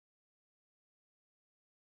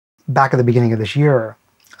back at the beginning of this year,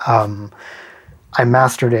 I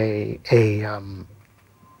mastered a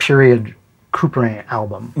period Couperin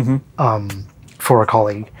album for a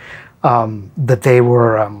colleague that they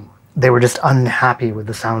were just unhappy with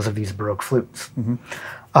the sounds of these Baroque flutes.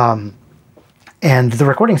 And the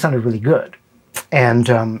recording sounded really good. And,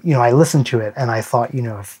 you know, I listened to it and I thought, you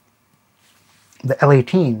know, if the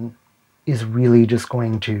L18 is really just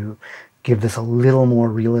going to give this a little more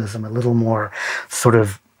realism, a little more sort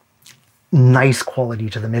of nice quality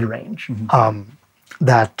to the mid-range,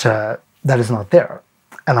 that is not there.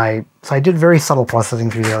 And so I did very subtle processing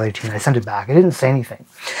through the L18. I sent it back. I didn't say anything.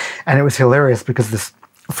 And it was hilarious because this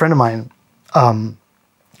friend of mine,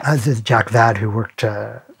 this is Jack Vad, who worked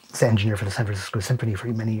as the engineer for the San Francisco Symphony for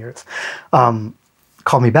many years,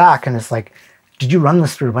 called me back and it's like, did you run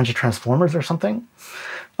this through a bunch of transformers or something?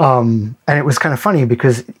 And it was kind of funny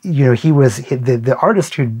because, you know, the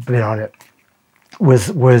artist who'd been on it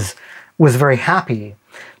was very happy,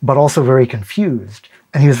 but also very confused.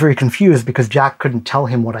 And he was very confused because Jack couldn't tell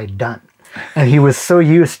him what I'd done. And he was so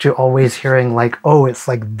used to always hearing like, oh, it's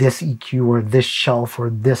like this EQ or this shelf or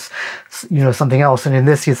this, you know, something else. And in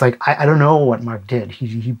this, he's like, I don't know what Mark did.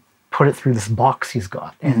 He put it through this box he's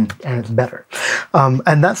got and it's better.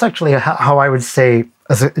 And that's actually how I would say,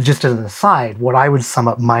 just as an aside, what I would sum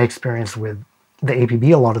up my experience with the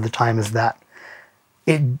APB a lot of the time is that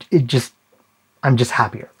I'm just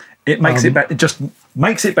happier. It makes it better. It just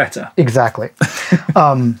makes it better. Exactly.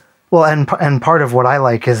 Well, and part of what I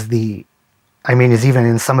like is is even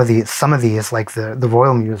in some of these, like the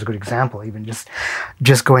Royal Mute is a good example. Even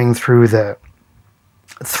just going through that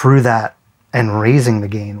and raising the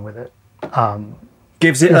gain with it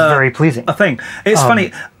gives it very pleasing. A thing. It's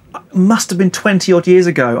funny. Must have been 20 odd years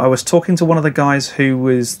ago. I was talking to one of the guys who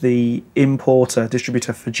was the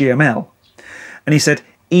distributor for GML, and he said,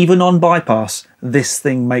 even on bypass, this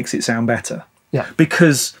thing makes it sound better. Yeah.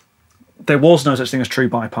 Because there was no such thing as true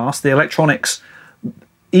bypass. The electronics,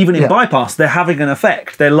 even in bypass, they're having an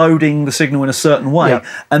effect. They're loading the signal in a certain way. Yeah.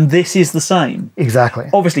 And this is the same. Exactly.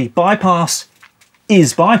 Obviously, bypass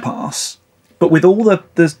is bypass, but with all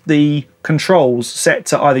the controls set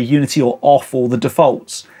to either unity or off or the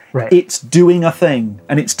defaults, it's doing a thing,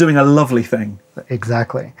 and it's doing a lovely thing.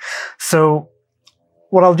 Exactly. So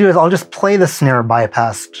what I'll do is I'll just play the snare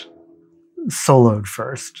bypassed soloed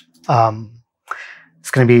first.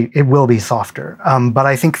 It will be softer. But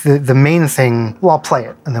I think the main thing, well, I'll play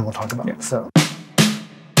it and then we'll talk about it. So.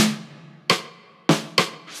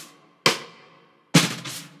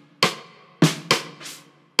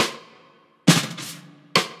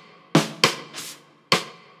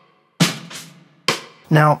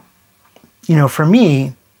 Now, you know, for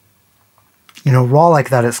me, you know, raw like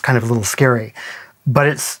that is kind of a little scary, but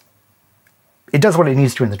it does what it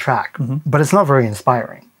needs to in the track, but it's not very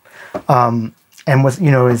inspiring. And what,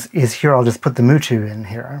 you know, is here, I'll just put the Mutu in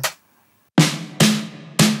here.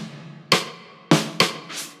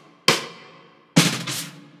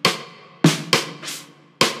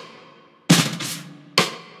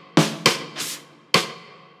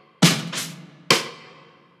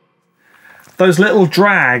 Those little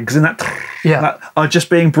drags and that are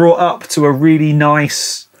just being brought up to a really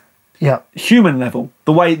nice human level,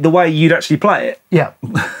 the way you'd actually play it. Yeah.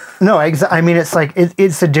 No, I mean, it's like,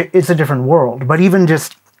 it's a different world. But even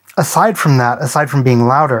just aside from that, aside from being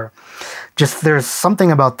louder, just there's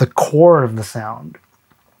something about the core of the sound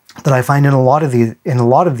that I find in a lot of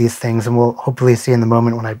these things, and we'll hopefully see in the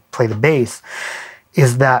moment when I play the bass,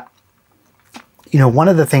 is that, you know, one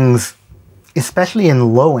of the things, especially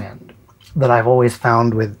in low end, that I've always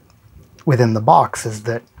found within the box is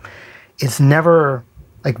that it's never,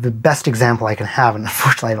 like, the best example I can have, and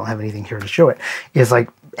unfortunately I don't have anything here to show it, is like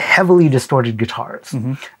heavily distorted guitars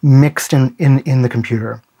mixed in the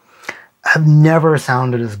computer have never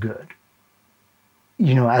sounded as good.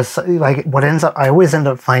 You know, as like I always end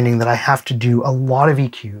up finding that I have to do a lot of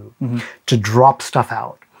EQ to drop stuff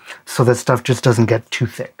out so that stuff just doesn't get too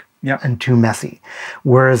thick and too messy.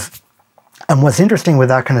 Whereas, and what's interesting with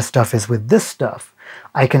that kind of stuff is with this stuff,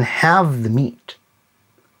 I can have the meat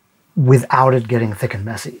without it getting thick and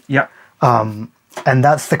messy. Yeah. And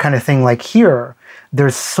that's the kind of thing, like here,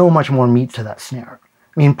 there's so much more meat to that snare.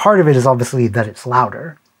 I mean, part of it is obviously that it's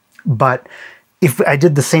louder, but if I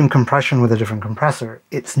did the same compression with a different compressor,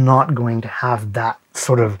 it's not going to have that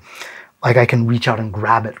sort of, like, I can reach out and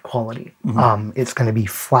grab it quality. It's going to be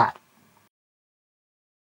flat.